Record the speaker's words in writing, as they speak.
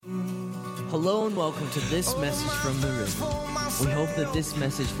Hello and welcome to this message from the river. We hope that this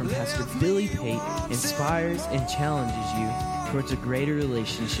message from Pastor Billy Pate inspires and challenges you towards a greater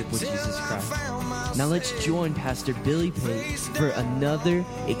relationship with Jesus Christ. Now let's join Pastor Billy Pate for another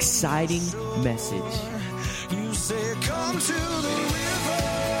exciting message. You said, come to the river,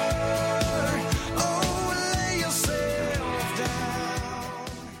 oh, lay yourself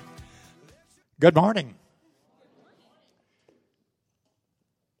down. Good morning.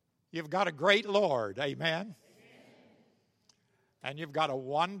 You've got a great Lord, amen? And you've got a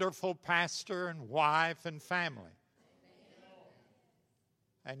wonderful pastor and wife and family.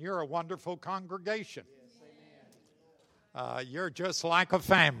 And you're a wonderful congregation. You're just like a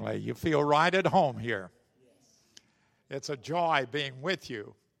family. You feel right at home here. It's a joy being with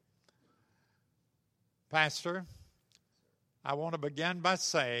you. Pastor, I want to begin by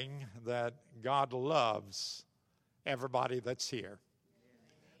saying that God loves everybody that's here.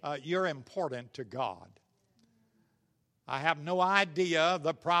 You're important to God. I have no idea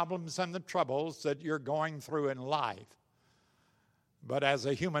the problems and the troubles that you're going through in life. But as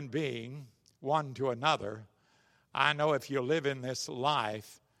a human being, one to another, I know if you live in this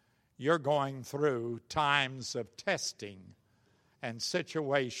life, you're going through times of testing and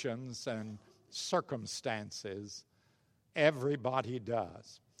situations and circumstances. Everybody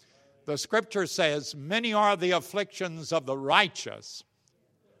does. The scripture says, many are the afflictions of the righteous,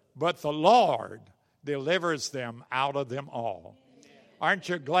 but the Lord delivers them out of them all. Aren't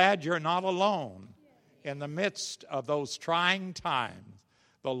you glad you're not alone? In the midst of those trying times,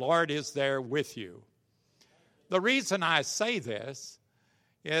 the Lord is there with you. The reason I say this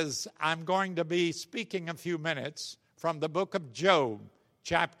is I'm going to be speaking a few minutes from the book of Job,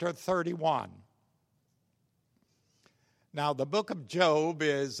 chapter 31. Now, the book of Job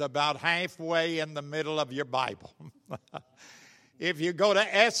is about halfway in the middle of your Bible. If you go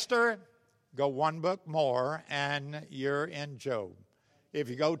to Esther, go one book more, and you're in Job. If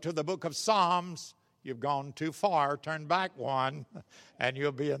you go to the book of Psalms, you've gone too far. Turn back one, and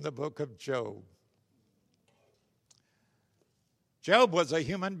you'll be in the book of Job. Job was a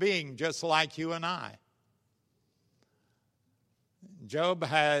human being just like you and I. Job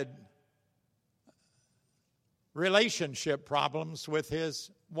had relationship problems with his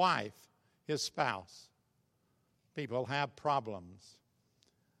wife, his spouse. People have problems.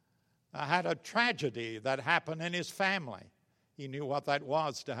 I had a tragedy that happened in his family. He knew what that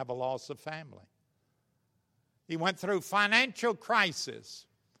was to have a loss of family. He went through financial crisis.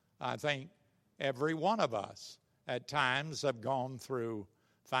 I think every one of us at times have gone through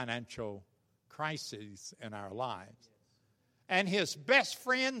financial crises in our lives. And his best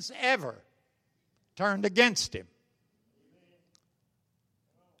friends ever turned against him.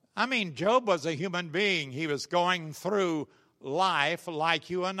 I mean, Job was a human being. He was going through life like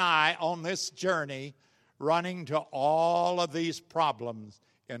you and I on this journey, running to all of these problems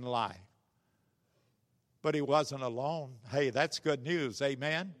in life. But he wasn't alone. Hey, that's good news,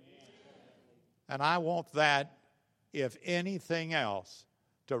 amen? And I want that, if anything else,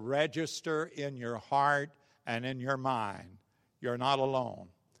 to register in your heart and in your mind. You're not alone.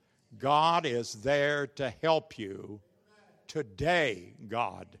 God is there to help you. Today,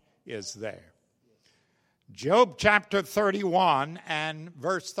 God is there. Job chapter 31 and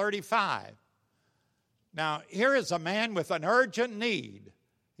verse 35. Now, here is a man with an urgent need.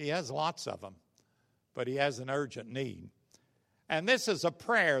 He has lots of them, but he has an urgent need. And this is a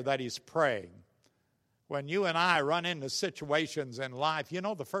prayer that he's praying. When you and I run into situations in life, you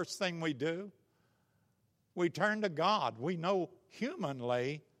know the first thing we do? We turn to God. We know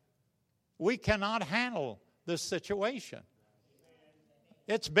humanly we cannot handle this situation.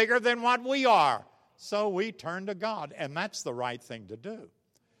 It's bigger than what we are. So we turn to God, and that's the right thing to do.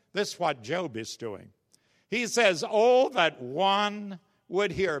 This is what Job is doing. He says, oh, that one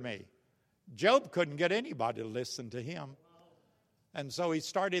would hear me. Job couldn't get anybody to listen to him. And so he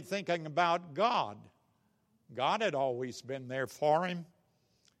started thinking about God. God had always been there for him.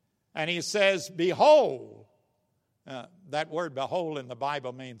 And he says, behold. That word behold in the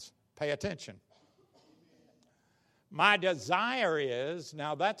Bible means pay attention. My desire is,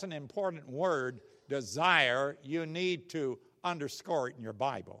 now that's an important word, desire. You need to underscore it in your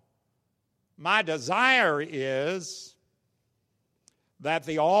Bible. My desire is that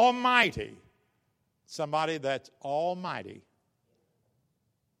the Almighty, somebody that's almighty,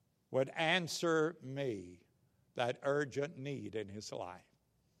 would answer me that urgent need in his life.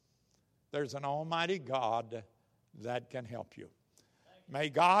 There's an almighty God that can help you. May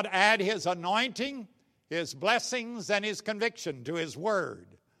God add his anointing, his blessings, and his conviction to his word.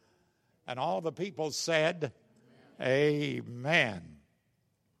 And all the people said, amen.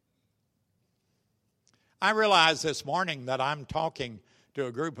 I realize this morning that I'm talking to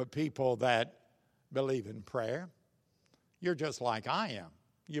a group of people that believe in prayer. You're just like I am.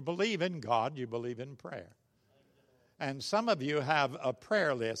 You believe in God, you believe in prayer. And some of you have a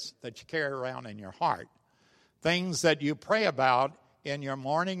prayer list that you carry around in your heart. Things that you pray about in your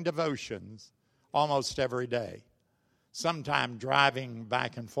morning devotions almost every day. Sometime driving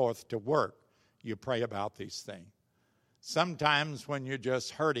back and forth to work, you pray about these things. Sometimes when you're just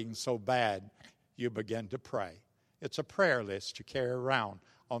hurting so bad, you begin to pray. It's a prayer list you carry around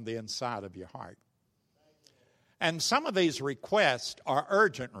on the inside of your heart. And some of these requests are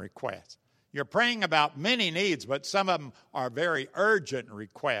urgent requests. You're praying about many needs, but some of them are very urgent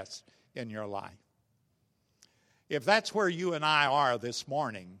requests in your life. If that's where you and I are this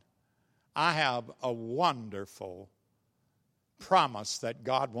morning, I have a wonderful promise that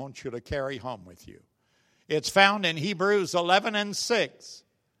God wants you to carry home with you. It's found in Hebrews 11:6.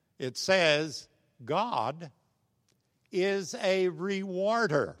 It says, God is a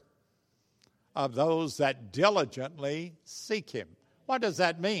rewarder of those that diligently seek Him. What does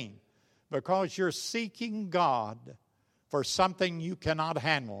that mean? Because you're seeking God for something you cannot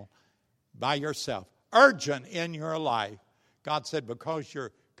handle by yourself. Urgent in your life. God said, because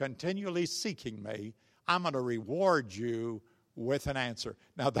you're continually seeking me, I'm going to reward you with an answer.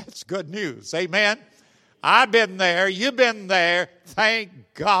 Now that's good news. Amen? I've been there. You've been there. Thank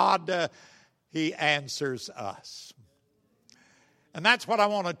God He answers us. And that's what I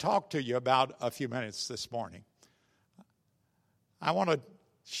want to talk to you about a few minutes this morning. I want to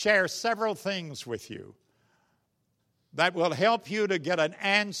share several things with you that will help you to get an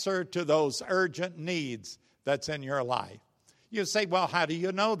answer to those urgent needs that's in your life. You say, well, how do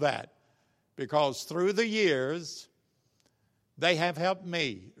you know that? Because through the years, they have helped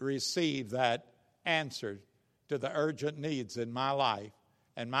me receive that answer to the urgent needs in my life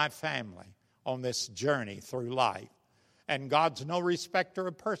and my family on this journey through life. And God's no respecter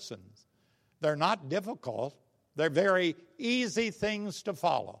of persons. They're not difficult. They're very easy things to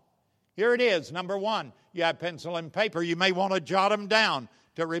follow. Here it is. Number one, you have pencil and paper. You may want to jot them down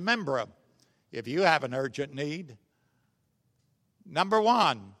to remember them if you have an urgent need. Number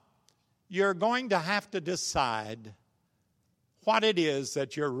one, you're going to have to decide what it is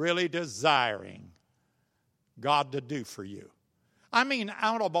that you're really desiring God to do for you. I mean,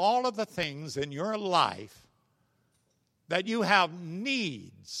 out of all of the things in your life that you have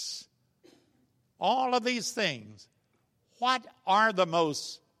needs, all of these things, what are the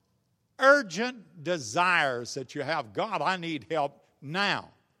most urgent desires that you have? God, I need help now.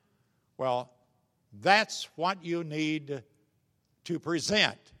 Well, that's what you need to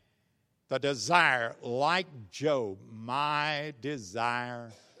present. The desire, like Job, my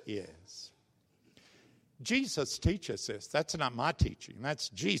desire is. Jesus teaches this. That's not my teaching. That's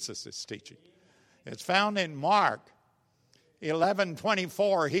Jesus' teaching. It's found in Mark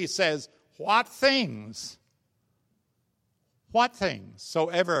 11:24. He says, what things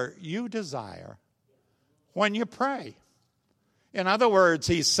soever you desire when you pray. In other words,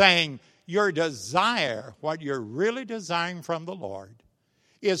 he's saying your desire, what you're really desiring from the Lord,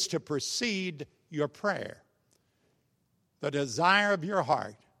 is to precede your prayer. The desire of your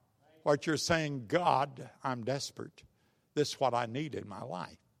heart, what you're saying, God, I'm desperate. This is what I need in my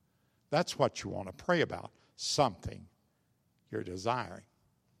life. That's what you want to pray about, something you're desiring.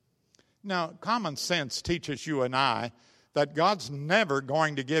 Now, common sense teaches you and I that God's never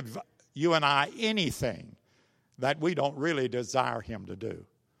going to give you and I anything that we don't really desire Him to do.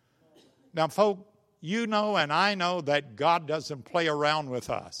 Now, folk, you know and I know that God doesn't play around with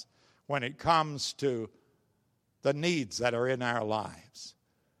us when it comes to the needs that are in our lives.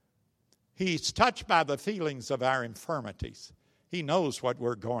 He's touched by the feelings of our infirmities. He knows what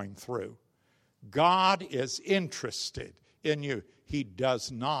we're going through. God is interested in you. He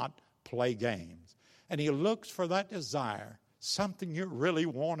does not play games. And He looks for that desire, something you're really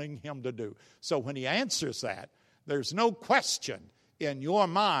wanting Him to do. So when He answers that, there's no question in your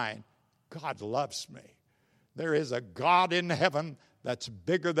mind, God loves me. There is a God in heaven that's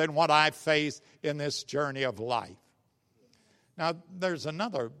bigger than what I face in this journey of life. Now, there's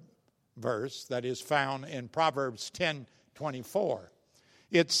another verse that is found in Proverbs 10:24.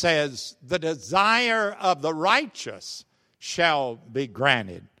 It says, the desire of the righteous shall be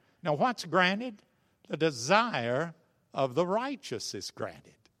granted. Now, what's granted? The desire of the righteous is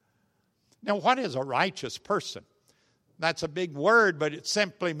granted. Now, what is a righteous person? That's a big word, but it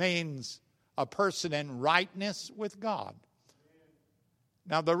simply means a person in rightness with God.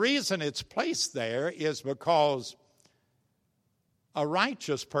 Now, the reason it's placed there is because a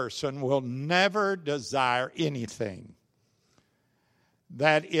righteous person will never desire anything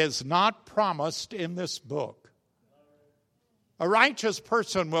that is not promised in this book. A righteous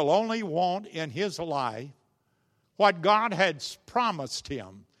person will only want in his life what God has promised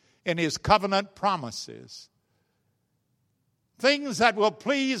him in his covenant promises. Things that will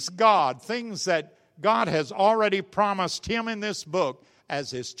please God, things that God has already promised him in this book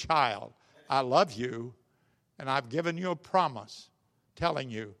as his child. I love you, and I've given you a promise telling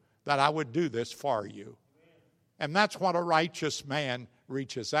you that I would do this for you. And that's what a righteous man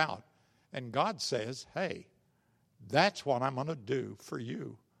reaches out. And God says, hey, that's what I'm going to do for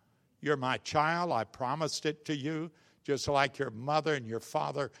you. You're my child. I promised it to you, just like your mother and your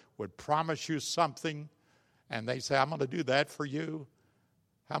father would promise you something. And they say, I'm going to do that for you.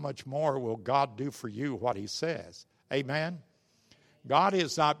 How much more will God do for you what he says? Amen? God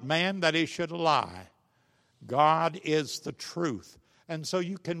is not man that he should lie. God is the truth. And so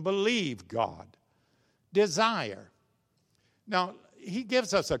you can believe God. Desire. Now, he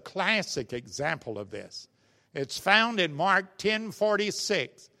gives us a classic example of this. It's found in Mark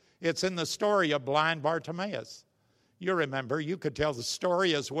 10:46. It's in the story of blind Bartimaeus. You remember, you could tell the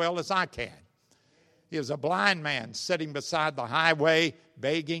story as well as I can. He was a blind man sitting beside the highway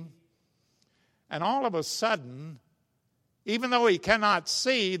begging. And all of a sudden, even though he cannot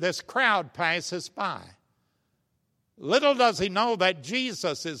see, this crowd passes by. Little does he know that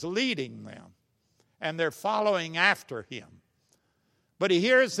Jesus is leading them, and they're following after him. But he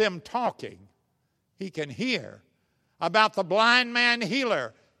hears them talking. He can hear about the blind man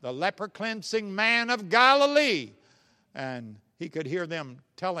healer, the leper-cleansing man of Galilee. And he could hear them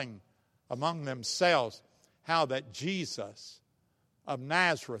telling among themselves how that Jesus of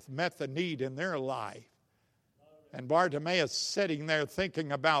Nazareth met the need in their life. And Bartimaeus sitting there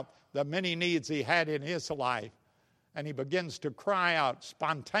thinking about the many needs he had in his life. And he begins to cry out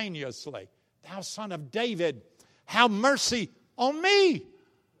spontaneously, "Thou son of David, have mercy on me."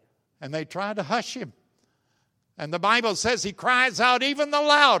 And they try to hush him. And the Bible says he cries out even the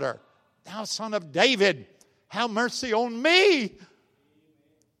louder, "Thou son of David, have mercy on me."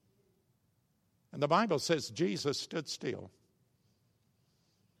 And the Bible says Jesus stood still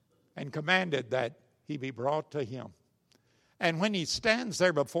and commanded that he be brought to him. And when he stands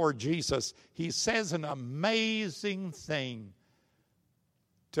there before Jesus, he says an amazing thing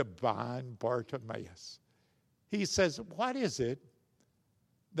to blind Bartimaeus. He says, "What is it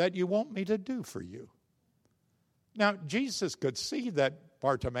that you want me to do for you?" Now, Jesus could see that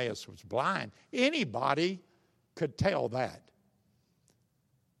Bartimaeus was blind. Anybody could tell that.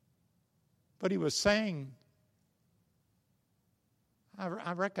 But he was saying,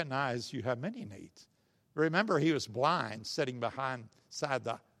 I recognize you have many needs. Remember, he was blind, sitting beside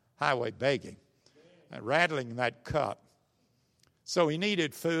the highway begging and rattling that cup. So he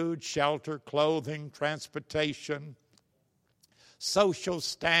needed food, shelter, clothing, transportation, social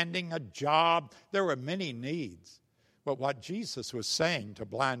standing, a job. There were many needs. But what Jesus was saying to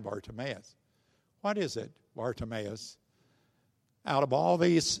blind Bartimaeus, what is it, Bartimaeus, out of all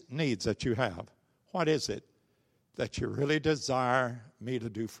these needs that you have, what is it that you really desire me to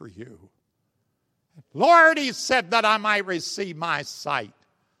do for you? "Lord," he said, "that I might receive my sight."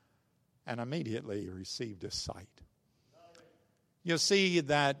 And immediately he received his sight. You see,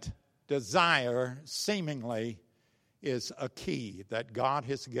 that desire seemingly is a key that God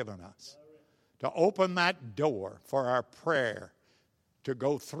has given us to open that door for our prayer to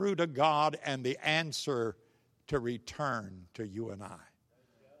go through to God and the answer to return to you and I.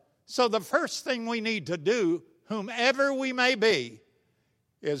 So the first thing we need to do, whomever we may be,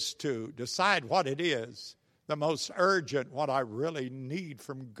 is to decide what it is, the most urgent, what I really need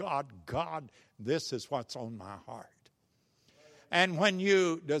from God. God, this is what's on my heart. And when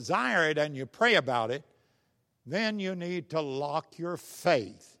you desire it and you pray about it, then you need to lock your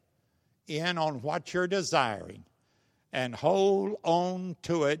faith in on what you're desiring and hold on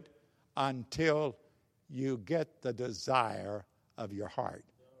to it until you get the desire of your heart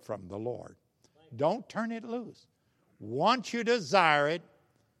from the Lord. Don't turn it loose. Once you desire it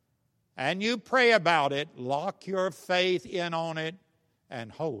and you pray about it, lock your faith in on it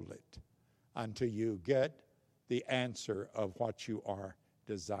and hold it until you get the answer of what you are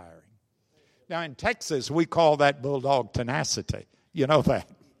desiring. Now in Texas, we call that bulldog tenacity. You know that.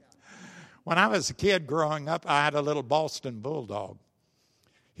 When I was a kid growing up, I had a little Boston bulldog.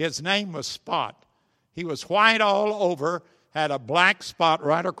 His name was Spot. He was white all over, had a black spot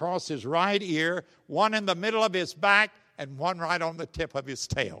right across his right ear, one in the middle of his back, and one right on the tip of his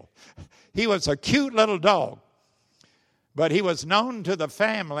tail. He was a cute little dog. But he was known to the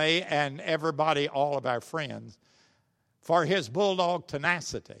family and everybody, all of our friends, for his bulldog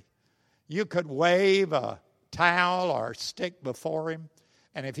tenacity. You could wave a towel or stick before him,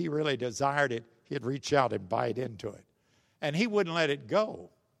 And if he really desired it, he'd reach out and bite into it. And he wouldn't let it go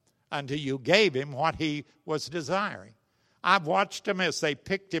until you gave him what he was desiring. I've watched him as they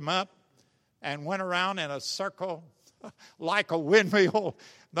picked him up and went around in a circle like a windmill,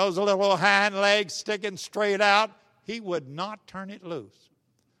 those little hind legs sticking straight out. He would not turn it loose.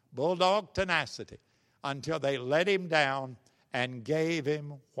 Bulldog tenacity until they let him down and gave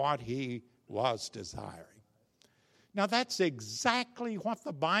him what he was desiring. Now that's exactly what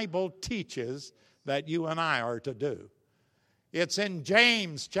the Bible teaches that you and I are to do. It's in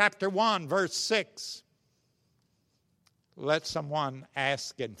James chapter 1, verse 6. Let someone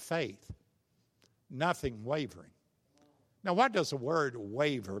ask in faith, nothing wavering. Now what does the word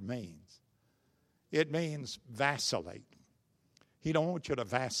waver mean? It means vacillate. He don't want you to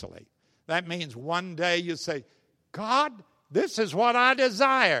vacillate. That means one day you say, God, this is what I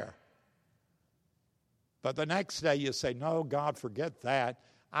desire. But the next day you say, no, God, forget that.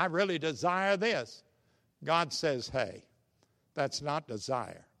 I really desire this. God says, hey, that's not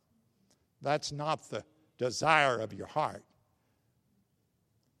desire. That's not the desire of your heart.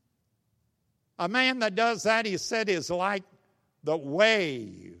 A man that does that, he said, is like the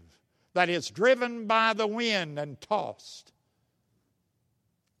wave that is driven by the wind and tossed.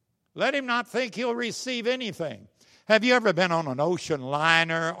 Let him not think he'll receive anything. Have you ever been on an ocean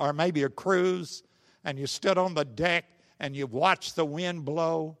liner or maybe a cruise and you stood on the deck and you watched the wind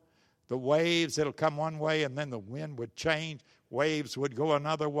blow? The waves, it'll come one way and then the wind would change. Waves would go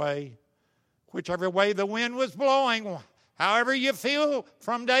another way. Whichever way the wind was blowing, however you feel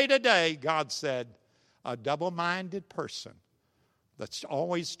from day to day, God said, a double-minded person that's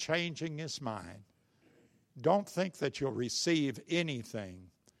always changing his mind, don't think that you'll receive anything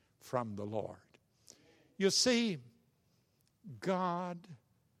from the Lord. You see, God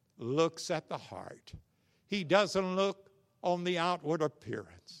looks at the heart. He doesn't look on the outward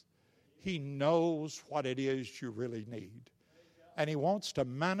appearance. He knows what it is you really need. And he wants to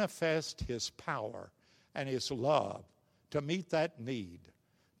manifest his power and his love to meet that need,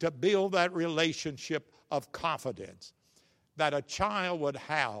 to build that relationship of confidence that a child would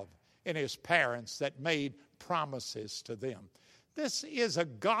have in his parents that made promises to them. This is a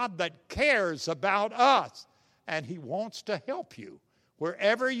God that cares about us, and he wants to help you.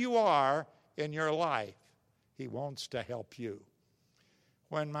 Wherever you are in your life, he wants to help you.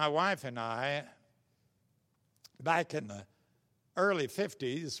 When my wife and I, back in the early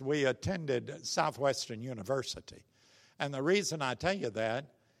 50s, we attended Southwestern University. And the reason I tell you that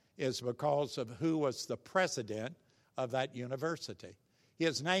is because of who was the president of that university.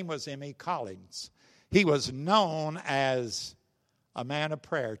 His name was M.E. Collins. He was known as a man of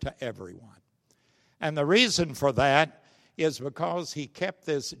prayer to everyone. And the reason for that is because he kept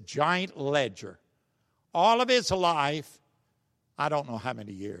this giant ledger. All of his life, I don't know how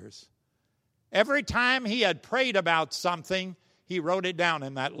many years, every time he had prayed about something, he wrote it down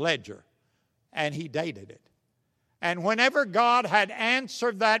in that ledger, and he dated it. And whenever God had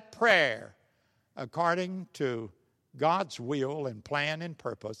answered that prayer, according to God's will and plan and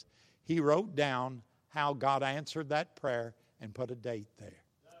purpose, he wrote down how God answered that prayer and put a date there.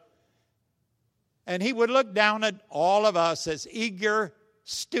 And he would look down at all of us as eager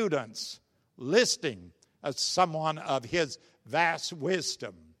students, listening as someone of his vast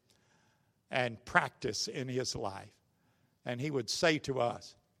wisdom and practice in his life. And he would say to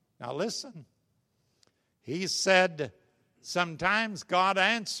us, now listen, he said sometimes God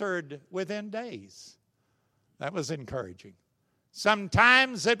answered within days. That was encouraging.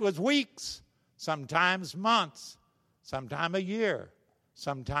 Sometimes it was weeks, sometimes months, sometimes a year,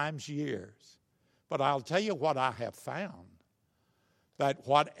 sometimes years. But I'll tell you what I have found, that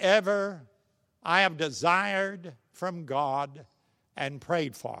whatever I have desired from God and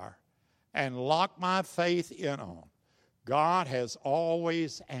prayed for and locked my faith in on, God has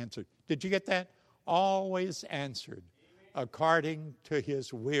always answered. Did you get that? Always answered according to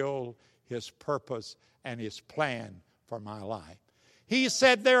his will, his purpose, and his plan for my life. He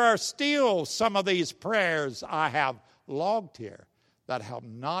said there are still some of these prayers I have logged here that have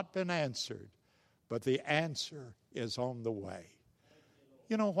not been answered, but the answer is on the way.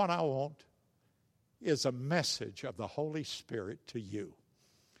 You know what I want is a message of the Holy Spirit to you,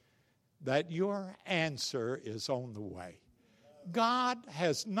 that your answer is on the way. God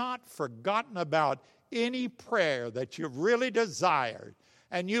has not forgotten about any prayer that you've really desired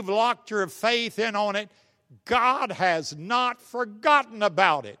and you've locked your faith in on it. God has not forgotten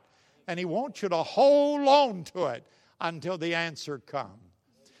about it. And he wants you to hold on to it until the answer comes.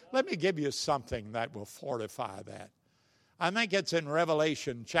 Let me give you something that will fortify that. I think it's in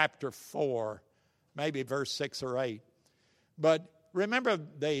Revelation chapter 4, maybe verse 6 or 8. But remember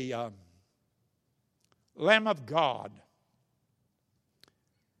the Lamb of God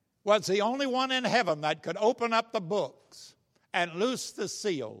was the only one in heaven that could open up the books and loose the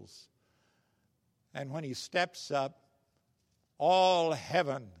seals. And when he steps up, all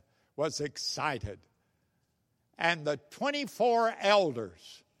heaven was excited. And the 24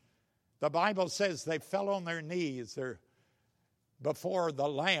 elders, the Bible says they fell on their knees before the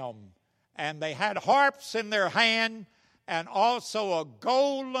Lamb. And they had harps in their hand and also a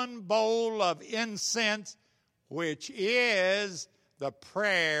golden bowl of incense, which is the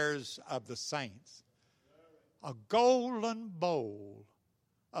prayers of the saints. A golden bowl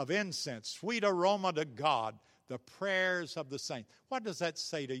of incense, sweet aroma to God, the prayers of the saints. What does that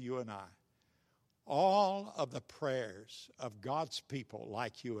say to you and I? All of the prayers of God's people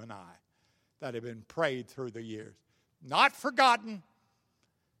like you and I that have been prayed through the years. Not forgotten.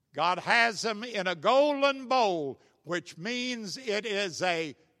 God has them in a golden bowl, which means it is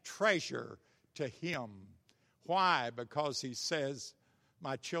a treasure to Him. Why? Because He says,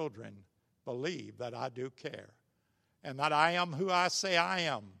 my children, believe that I do care, and that I am who I say I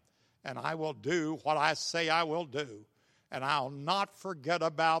am, and I will do what I say I will do, and I'll not forget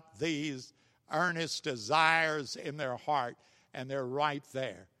about these earnest desires in their heart, and they're right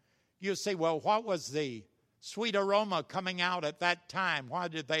there. You say, well, what was the sweet aroma coming out at that time? Why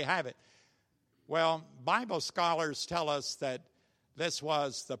did they have it? Well, Bible scholars tell us that this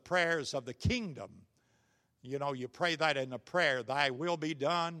was the prayers of the kingdom. You know, you pray that in a prayer, thy will be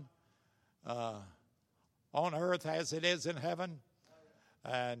done on earth as it is in heaven.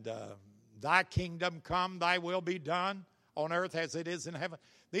 And thy kingdom come, thy will be done on earth as it is in heaven.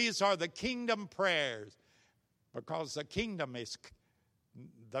 These are the kingdom prayers, because the kingdom is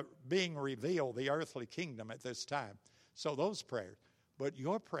being revealed, the earthly kingdom at this time. So those prayers, but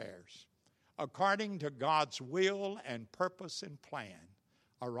your prayers, according to God's will and purpose and plan,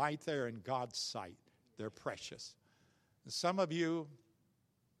 are right there in God's sight. They're precious. Some of you,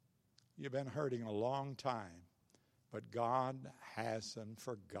 you've been hurting a long time, but God hasn't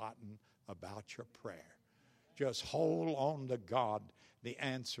forgotten about your prayer. Just hold on to God. The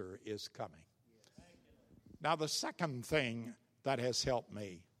answer is coming. Now, the second thing that has helped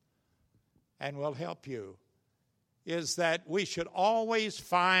me and will help you is that we should always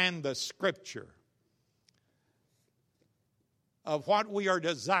find the scripture of what we are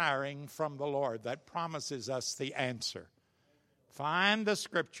desiring from the Lord that promises us the answer. Find the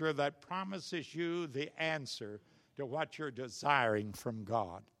scripture that promises you the answer to what you're desiring from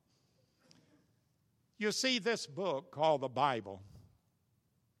God. You see, this book called the Bible,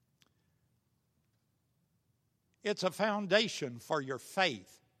 it's a foundation for your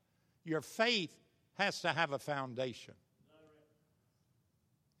faith. Your faith has to have a foundation.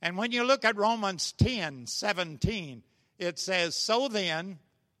 And when you look at Romans 10:17, it says, so then,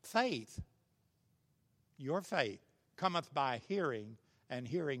 faith, your faith, cometh by hearing, and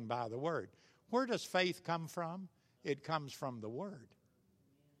hearing by the word. Where does faith come from? It comes from the word.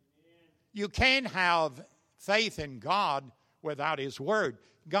 You can't have faith in God without His word.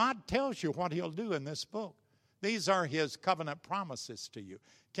 God tells you what He'll do in this book. These are His covenant promises to you.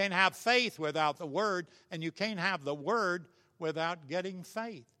 Can't have faith without the word, and you can't have the word without getting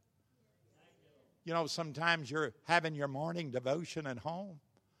faith. You know, sometimes you're having your morning devotion at home,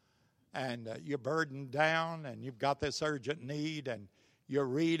 and you're burdened down, and you've got this urgent need, and you're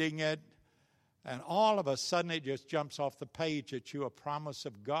reading it, and all of a sudden it just jumps off the page at you, a promise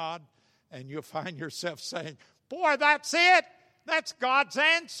of God, and you find yourself saying, boy, that's it. That's God's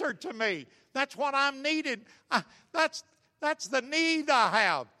answer to me. That's what I'm needed. That's the need I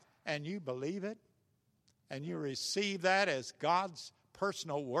have. And you believe it, and you receive that as God's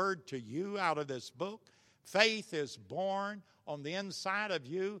personal word to you out of this book. Faith is born on the inside of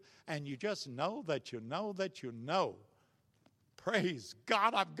you, and you just know that you know that you know. Praise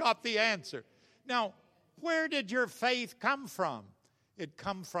God, I've got the answer. Now, where did your faith come from? It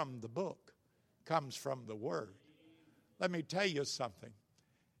comes from the book, comes from the word. Let me tell you something.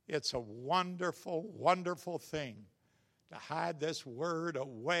 It's a wonderful, wonderful thing to hide this word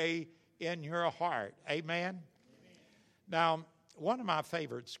away in your heart. Amen? Now, one of my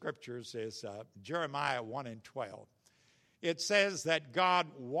favorite scriptures is Jeremiah 1:12. It says that God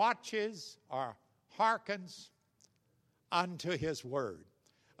watches or hearkens unto His word.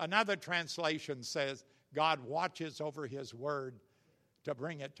 Another translation says God watches over His word to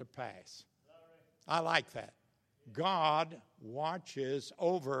bring it to pass. I like that. God watches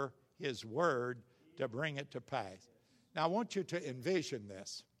over His word to bring it to pass. Now, I want you to envision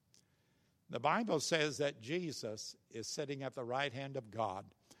this. The Bible says that Jesus is sitting at the right hand of God,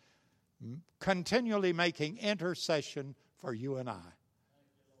 continually making intercession for you and I.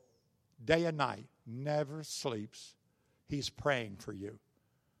 Day and night, never sleeps. He's praying for you.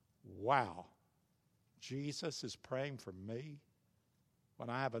 Wow. Jesus is praying for me when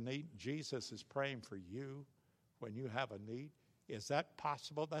I have a need. Jesus is praying for you when you have a need. Is that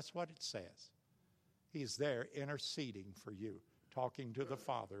possible? That's what it says. He's there interceding for you, talking to the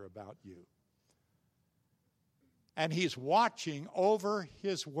Father about you. And he's watching over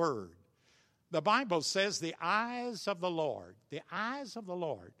his word. The Bible says the eyes of the Lord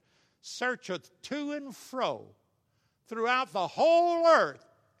searcheth to and fro throughout the whole earth,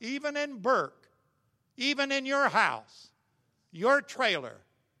 even in Burke, even in your house, your trailer,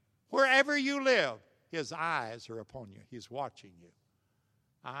 wherever you live. His eyes are upon you. He's watching you.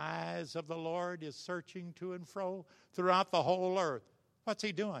 Eyes of the Lord is searching to and fro throughout the whole earth. What's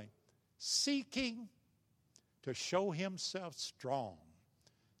he doing? Seeking to show himself strong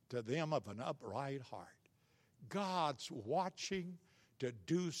to them of an upright heart. God's watching to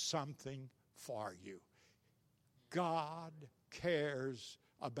do something for you. God cares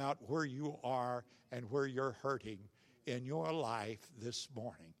about where you are and where you're hurting in your life this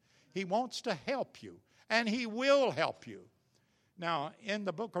morning. He wants to help you, and he will help you. Now, in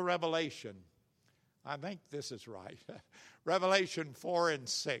the book of Revelation, I think this is right, Revelation 4 and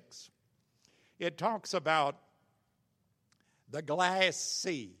 6, it talks about the glass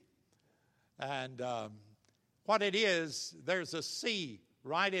sea. And what it is, there's a sea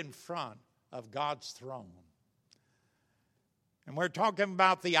right in front of God's throne. And we're talking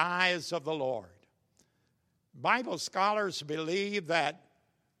about the eyes of the Lord. Bible scholars believe that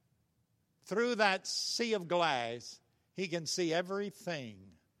through that sea of glass, he can see everything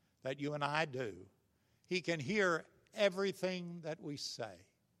that you and I do. He can hear everything that we say.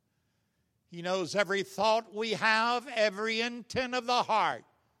 He knows every thought we have, every intent of the heart.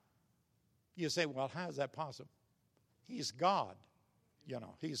 You say, well, how is that possible? He's God.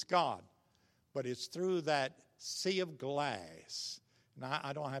 He's God. But it's through that sea of glass. Now,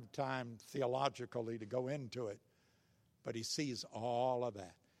 I don't have time theologically to go into it, but he sees all of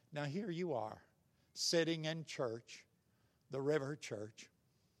that. Now, here you are, sitting in church, the River Church,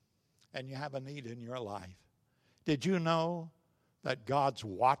 and you have a need in your life. Did you know that God's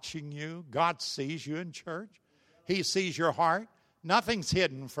watching you? God sees you in church. He sees your heart. Nothing's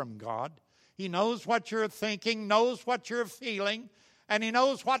hidden from God. He knows what you're thinking, knows what you're feeling, and he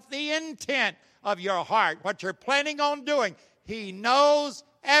knows what the intent of your heart, what you're planning on doing. He knows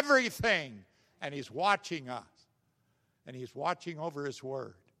everything, and he's watching us, and he's watching over his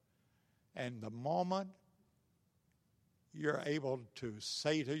word. And the moment you're able to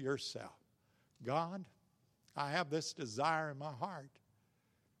say to yourself, God, I have this desire in my heart,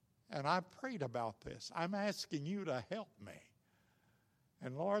 and I've prayed about this. I'm asking you to help me.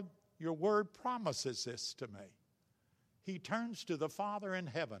 And Lord, your word promises this to me. He turns to the Father in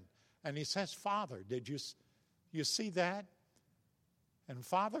heaven, and he says, Father, did you see that? And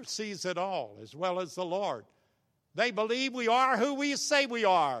Father sees it all, as well as the Lord. They believe we are who we say we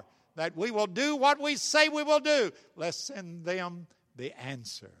are, that we will do what we say we will do. Let's send them the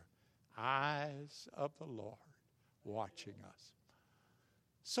answer. Eyes of the Lord watching us.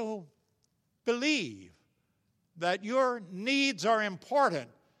 So believe that your needs are important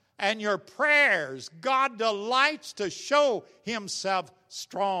and your prayers, God delights to show himself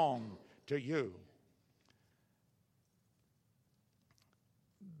strong to you.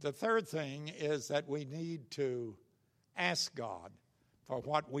 The third thing is that we need to ask God for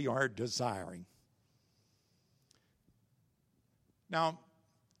what we are desiring. Now,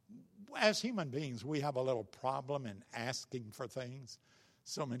 as human beings, we have a little problem in asking for things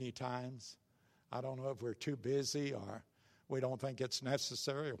so many times. I don't know if we're too busy or we don't think it's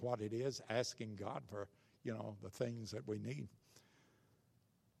necessary or what it is, asking God for, the things that we need.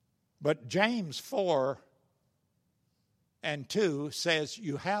 But James 4 and 2 says,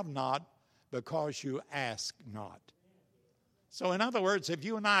 you have not because you ask not. So in other words, if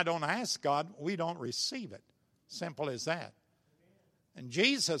you and I don't ask God, we don't receive it. Simple as that. And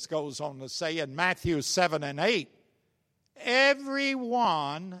Jesus goes on to say in Matthew 7 and 8,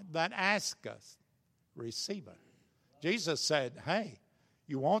 everyone that asketh, receiveth. Jesus said, hey,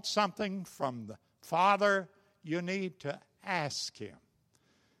 you want something from the Father, you need to ask him.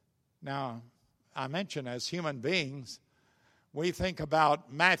 Now, I mentioned as human beings, we think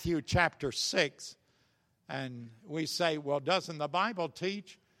about Matthew chapter 6, and we say, well, doesn't the Bible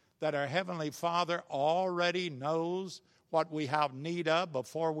teach that our Heavenly Father already knows what we have need of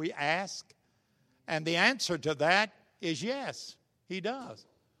before we ask? And the answer to that is yes, he does.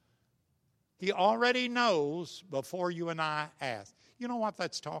 He already knows before you and I ask. You know what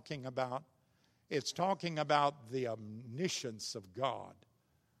that's talking about? It's talking about the omniscience of God.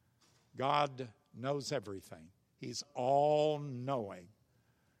 God knows everything. He's all-knowing.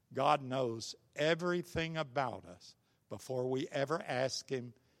 God knows everything about us. Before we ever ask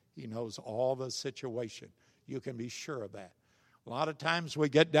Him, He knows all the situation. You can be sure of that. A lot of times we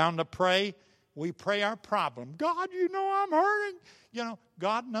get down to pray, we pray our problem. God, you know I'm hurting. You know,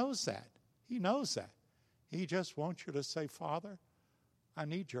 God knows that. He knows that. He just wants you to say, Father, I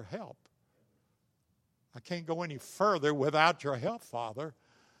need your help. I can't go any further without your help, Father.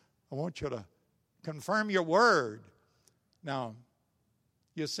 I want you to confirm your word. Now,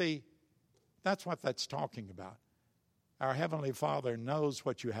 you see, that's what that's talking about. Our Heavenly Father knows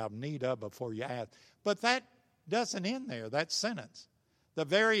what you have need of before you ask. But that doesn't end there, that sentence. The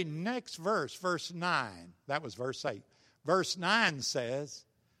very next verse, verse 9, that was verse 8. Verse 9 says,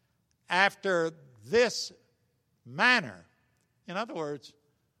 after this manner, in other words,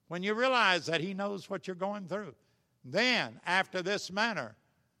 when you realize that He knows what you're going through, then after this manner,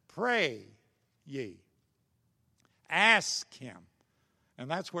 pray ye. Ask Him.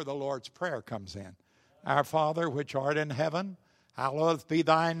 And that's where the Lord's Prayer comes in. Our Father, which art in heaven, hallowed be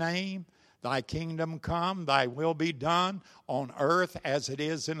thy name. Thy kingdom come, thy will be done on earth as it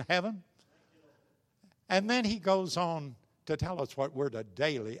is in heaven. And then He goes on to tell us what we're to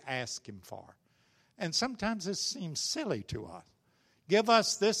daily ask Him for. And sometimes this seems silly to us. Give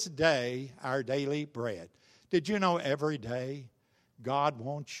us this day our daily bread. Did you know every day God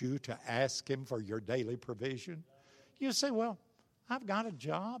wants you to ask Him for your daily provision? You say, well, I've got a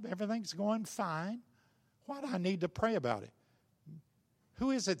job. Everything's going fine. Why do I need to pray about it?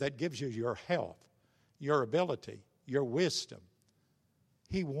 Who is it that gives you your health, your ability, your wisdom?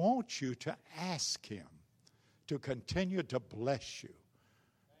 He wants you to ask Him to continue to bless you,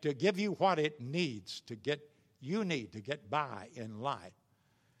 to give you what it needs to get, you need to get by in life.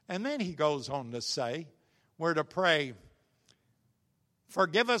 And then He goes on to say, we're to pray,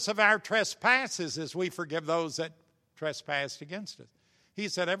 forgive us of our trespasses as we forgive those that trespassed against us. He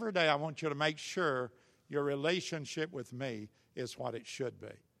said, every day I want you to make sure your relationship with me is what it should be.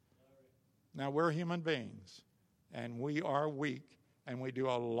 Now, we're human beings, and we are weak, and we do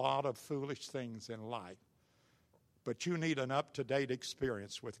a lot of foolish things in life. But you need an up-to-date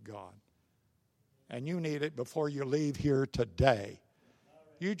experience with God. And you need it before you leave here today.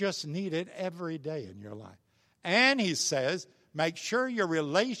 You just need it every day in your life. And He says, make sure your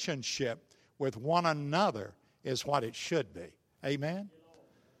relationship with one another is what it should be. Amen?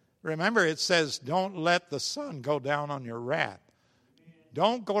 Remember, it says, don't let the sun go down on your wrath.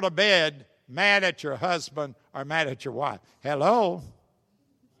 Don't go to bed mad at your husband or mad at your wife. Hello?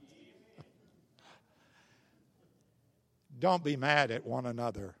 Don't be mad at one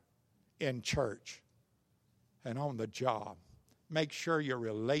another in church and on the job. Make sure your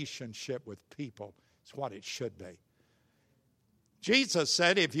relationship with people is what it should be. Jesus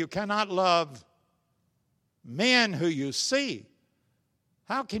said, if you cannot love men who you see,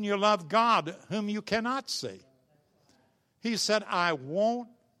 how can you love God whom you cannot see? He said, I want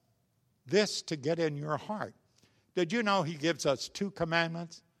this to get in your heart. Did you know He gives us 2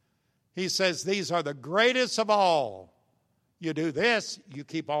 commandments? He says, these are the greatest of all. You do this, you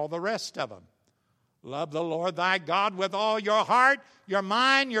keep all the rest of them. Love the Lord thy God with all your heart, your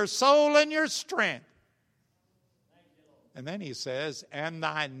mind, your soul, and your strength. And then He says, and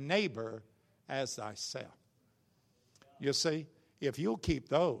thy neighbor as thyself. You see, if you'll keep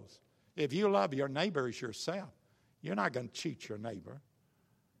those, if you love your neighbor as yourself, you're not going to cheat your neighbor.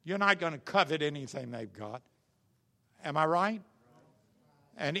 You're not going to covet anything they've got. Am I right?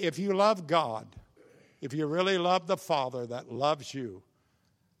 And if you love God, if you really love the Father that loves you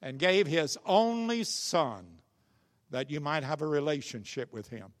and gave His only Son that you might have a relationship with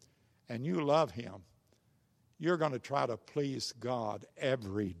Him, and you love Him, you're going to try to please God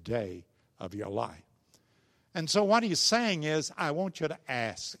every day of your life. And so what He's saying is, I want you to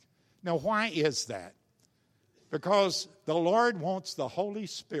ask. Now, why is that? Because the Lord wants the Holy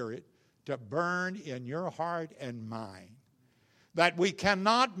Spirit to burn in your heart and mind. That we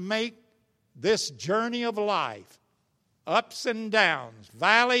cannot make this journey of life, ups and downs,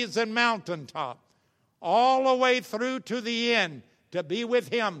 valleys and mountaintops, all the way through to the end, to be with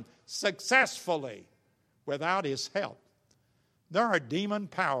Him successfully without His help. There are demon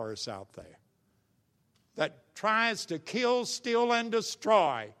powers out there that tries to kill, steal, and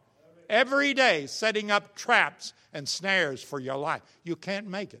destroy every day, setting up traps and snares for your life. You can't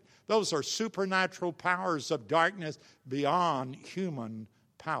make it. Those are supernatural powers of darkness beyond human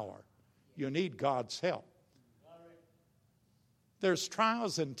power. You need God's help. There's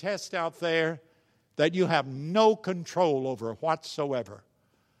trials and tests out there that you have no control over whatsoever.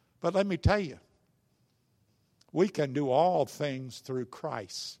 But let me tell you, We can do all things through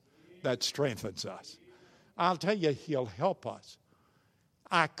Christ that strengthens us. I'll tell you, He'll help us.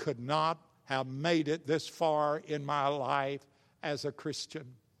 I could not have made it this far in my life as a Christian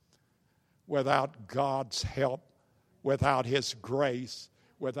without God's help, without His grace,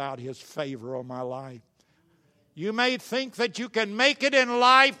 without His favor on my life. You may think that you can make it in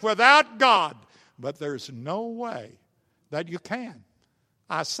life without God, but there's no way that you can.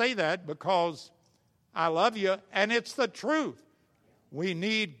 I say that because I love you, and it's the truth. We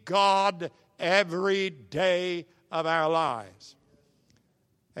need God every day of our lives.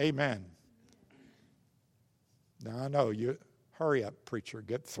 Amen. Now, I know you, hurry up, preacher,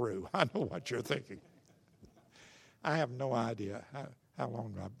 get through. I know what you're thinking. I have no idea how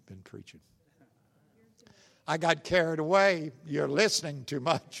long I've been preaching. I got carried away. You're listening too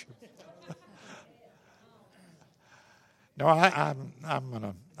much. No, I'm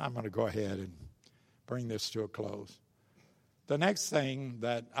gonna go ahead and bring this to a close. The next thing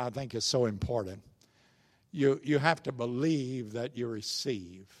that I think is so important, you have to believe that you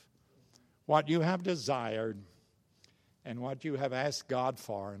receive what you have desired and what you have asked God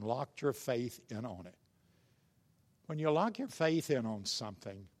for and locked your faith in on it. When you lock your faith in on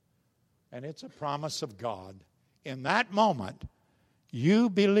something, and it's a promise of God, in that moment, you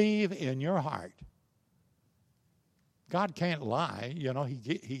believe in your heart. God can't lie. You know, He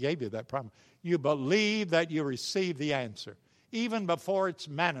gave you that promise. You believe that you receive the answer. Even before it's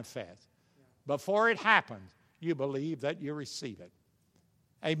manifest, before it happens, you believe that you receive it.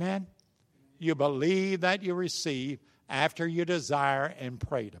 Amen? You believe that you receive after you desire and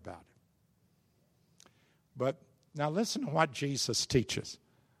prayed about it. But now listen to what Jesus teaches.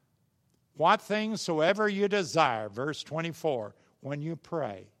 What things soever you desire, verse 24, when you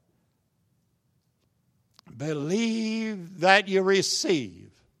pray, believe that you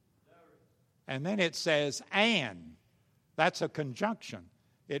receive. And then it says, and. That's a conjunction.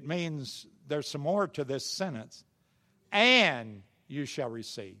 It means there's some more to this sentence. And you shall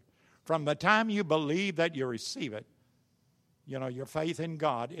receive. From the time you believe that you receive it, you know, your faith in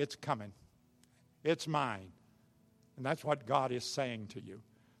God, it's coming. It's mine. And that's what God is saying to you.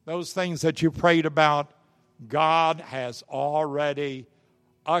 Those things that you prayed about, God has already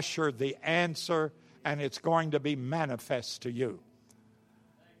ushered the answer, and it's going to be manifest to you.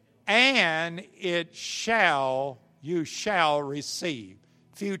 And you shall receive.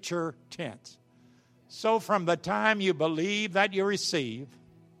 Future tense. So from the time you believe that you receive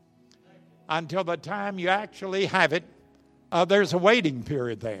until the time you actually have it, there's a waiting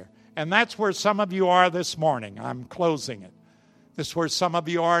period there. And that's where some of you are this morning. I'm closing it. This is where some of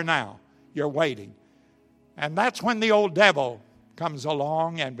you are now. You're waiting. And that's when the old devil comes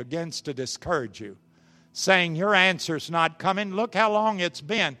along and begins to discourage you, saying your answer's not coming. Look how long it's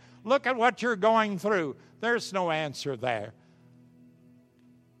been. Look at what you're going through. There's no answer there.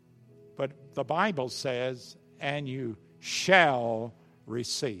 But the Bible says, and you shall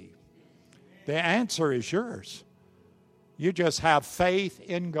receive. The answer is yours. You just have faith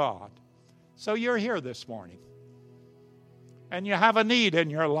in God. So you're here this morning. And you have a need in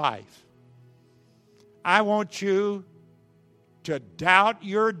your life. I want you to doubt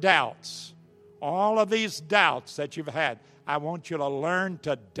your doubts. All of these doubts that you've had. I want you to learn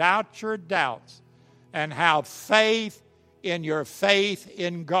to doubt your doubts and have faith in your faith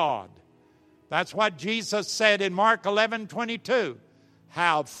in God. That's what Jesus said in Mark 11:22.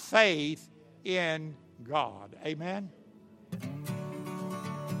 Have faith in God. Amen.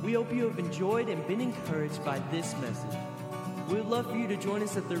 We hope you have enjoyed and been encouraged by this message. We would love for you to join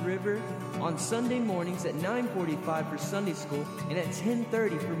us at the River on Sunday mornings at 9:45 for Sunday school and at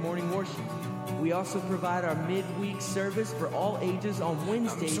 10:30 for morning worship. We also provide our midweek service for all ages on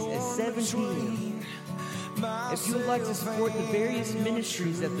Wednesdays at 7 p.m. If you would like to support the various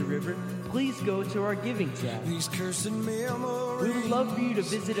ministries at the River, please go to our giving tab. We would love for you to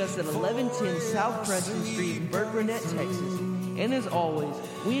visit us at 1110 South Preston Street in Burke-Burnett, Texas. And as always,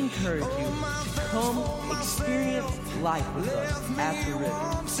 we encourage you to come experience life with us at the River.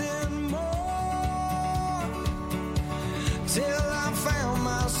 Till I found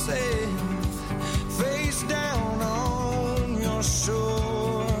myself face down on your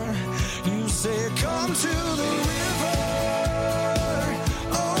shore. You said, come to the river.